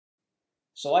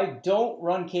So I don't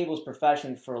run cables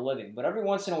professionally for a living, but every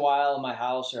once in a while in my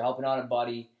house or helping out a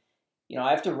buddy,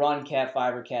 I have to run Cat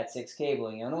 5 or Cat 6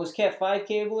 cabling. And when it was Cat 5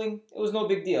 cabling, it was no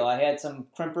big deal. I had some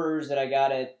crimpers that I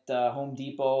got at Home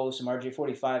Depot, some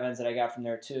RJ45 ends that I got from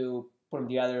there too. Put them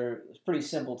together. It was pretty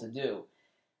simple to do.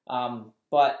 But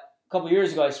a couple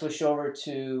years ago, I switched over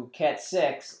to Cat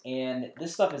 6, and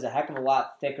this stuff is a heck of a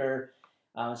lot thicker.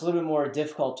 It's a little bit more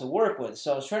difficult to work with.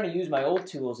 So I was trying to use my old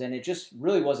tools, and it just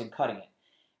really wasn't cutting it.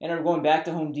 Ended up going back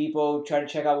to Home Depot, tried to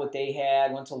check out what they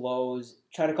had, went to Lowe's,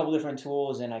 tried a couple different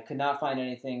tools, and I could not find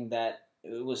anything that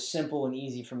it was simple and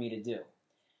easy for me to do.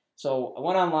 So I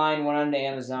went online, went onto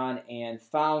Amazon, and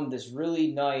found this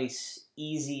really nice,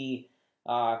 easy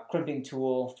crimping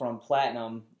tool from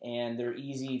Platinum, and their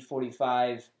Easy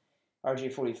 45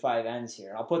 RJ45 ends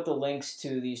here. I'll put the links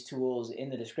to these tools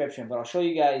in the description, but I'll show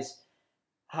you guys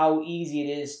how easy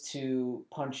it is to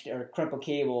punch or crimp a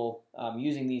cable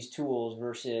using these tools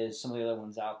versus some of the other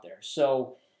ones out there.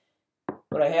 So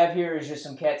what I have here is just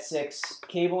some Cat 6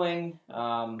 cabling.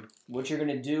 What you're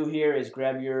going to do here is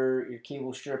grab your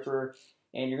cable stripper,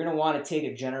 and you're going to want to take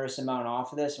a generous amount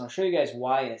off of this. And I'll show you guys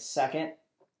why in a second.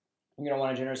 You're going to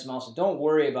want a generous amount, so don't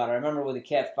worry about it. I remember with the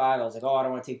Cat 5, I was like, oh, I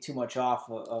don't want to take too much off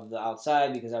of the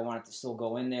outside because I want it to still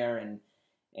go in there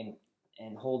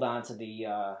and hold on to the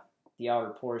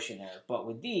outer portion there. But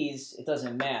with these, it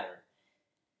doesn't matter.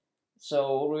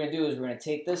 So what we're going to do is we're going to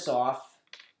take this off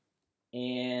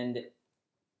and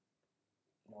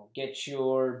get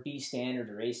your B standard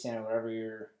or A standard, whatever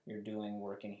you're doing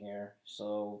working here.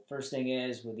 So first thing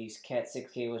is with these Cat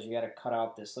 6 cables, you got to cut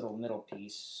out this little middle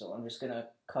piece. So I'm just going to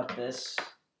cut this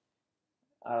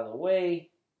out of the way,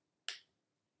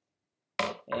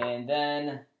 and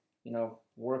then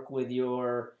work with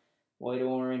your white,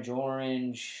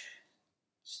 orange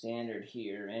standard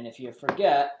here. And if you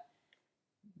forget,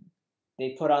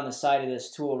 they put on the side of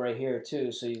this tool right here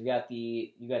too. So you've got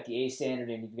the A standard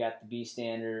and you've got the B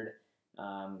standard.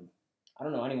 I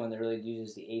don't know anyone that really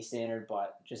uses the A standard,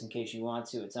 but just in case you want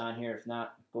to, it's on here. If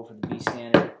not, go for the B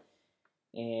standard.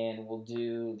 And we'll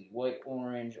do the white,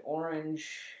 orange,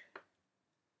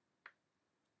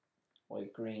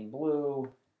 white, green, blue.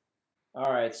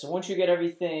 All right, so once you get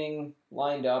everything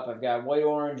lined up, I've got white,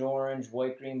 orange,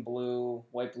 white, green, blue,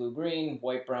 white, blue, green,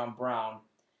 white, brown, brown.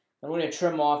 I'm going to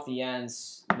trim off the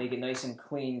ends, make it nice and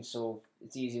clean so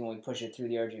it's easy when we push it through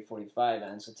the RJ45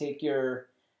 end. So take your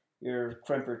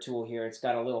crimper tool here. It's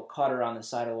got a little cutter on the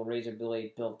side, a little razor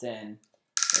blade built in,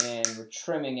 and we're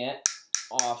trimming it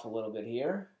off a little bit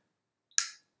here.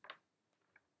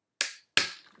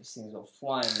 These things go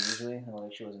flying usually. I'll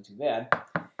make sure it wasn't too bad.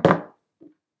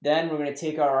 Then we're going to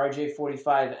take our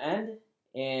RJ45 end,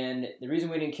 and the reason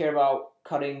we didn't care about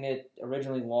cutting it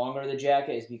originally longer, the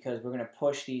jacket, is because we're going to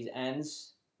push these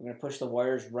ends. We're going to push the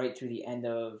wires right through the end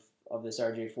of this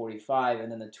RJ45,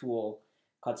 and then the tool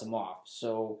cuts them off.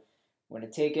 So we're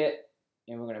going to take it,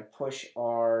 and we're going to push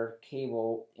our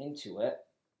cable into it.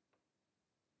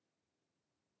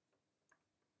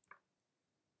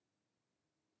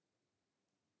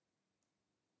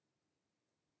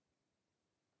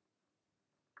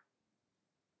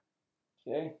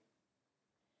 Okay.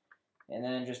 And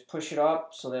then just push it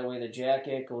up so that way the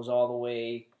jacket goes all the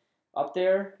way up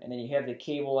there, and then you have the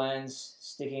cable ends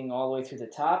sticking all the way through the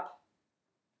top.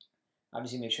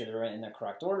 Obviously make sure they're in the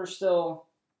correct order still.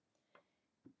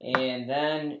 And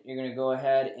then you're going to go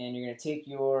ahead and you're going to take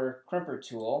your crimper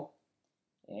tool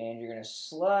and you're going to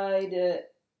slide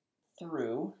it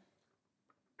through.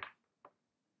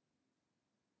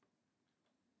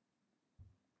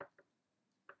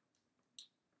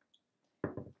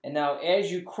 And now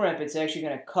as you crimp, it's actually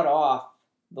going to cut off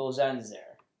those ends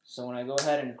there. So when I go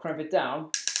ahead and crimp it down,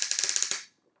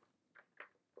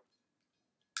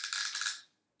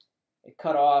 it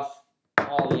cut off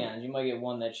all the ends. You might get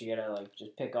one that you got to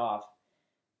just pick off.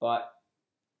 But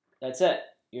that's it.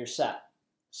 You're set.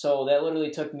 So that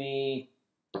literally took me,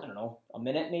 I don't know, a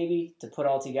minute maybe to put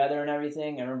all together and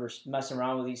everything. I remember messing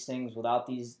around with these things without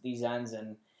these ends,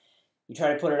 and you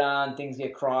try to put it on, things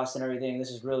get crossed and everything.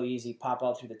 This is really easy. Pop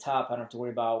out through the top. I don't have to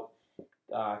worry about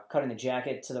cutting the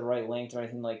jacket to the right length or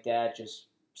anything like that. Just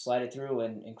slide it through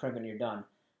and crimp it and you're done.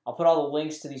 I'll put all the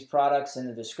links to these products in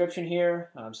the description here,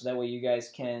 so that way you guys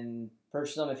can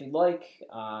purchase them if you'd like.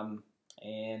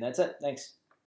 And that's it. Thanks.